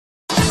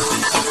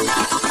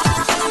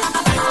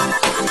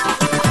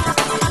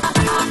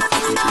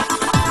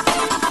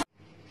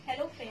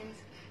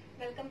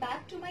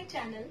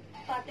channel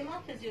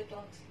Fatima Physio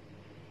Talks.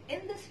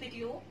 In this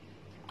video,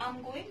 I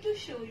am going to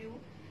show you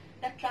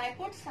the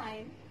tripod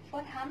sign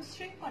for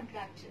hamstring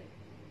contracture.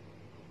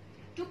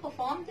 To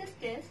perform this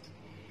test,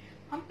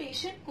 हम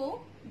patient को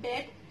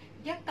bed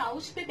या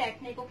couch पे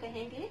बैठने को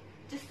कहेंगे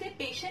जिससे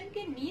patient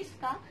के नीज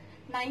का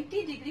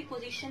 90 डिग्री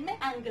पोजीशन में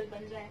एंगल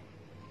बन जाए।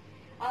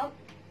 अब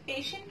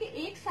पेशेंट के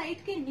एक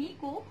साइड के नी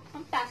को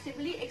हम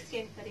पैसिवली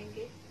एक्सटेंड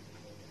करेंगे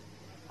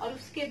और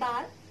उसके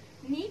बाद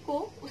नी को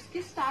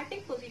उसके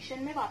स्टार्टिंग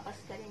पोजीशन में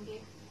वापस करेंगे।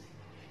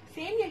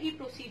 सेम यही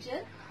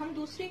प्रोसीजर हम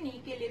दूसरी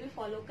नी के लिए भी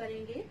फॉलो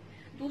करेंगे।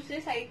 दूसरे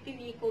साइड की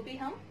नी को भी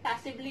हम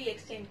पैसिवली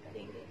एक्सटेंड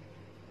करेंगे।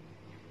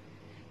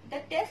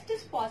 The test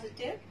is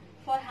positive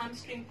for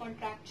hamstring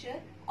contracture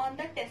on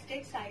the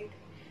tested side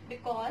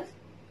because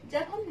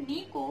जब हम नी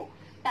को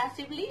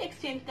पैसिवली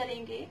एक्सटेंड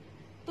करेंगे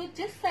तो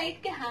जिस साइड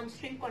के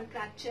hamstring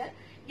contracture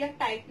या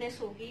टाइटनेस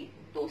होगी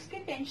तो उसके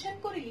टेंशन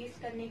को रिलीज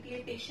करने के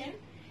लिए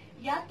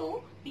पेशेंट या तो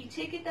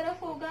पीछे की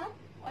तरफ होगा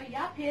और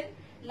या फिर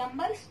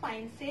लंबर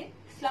स्पाइन से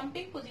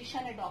स्लम्पिंग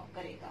पोजीशन अडॉप्ट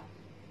करेगा।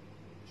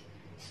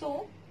 So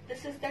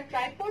this is the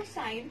tripod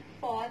sign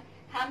for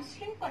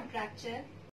hamstring contracture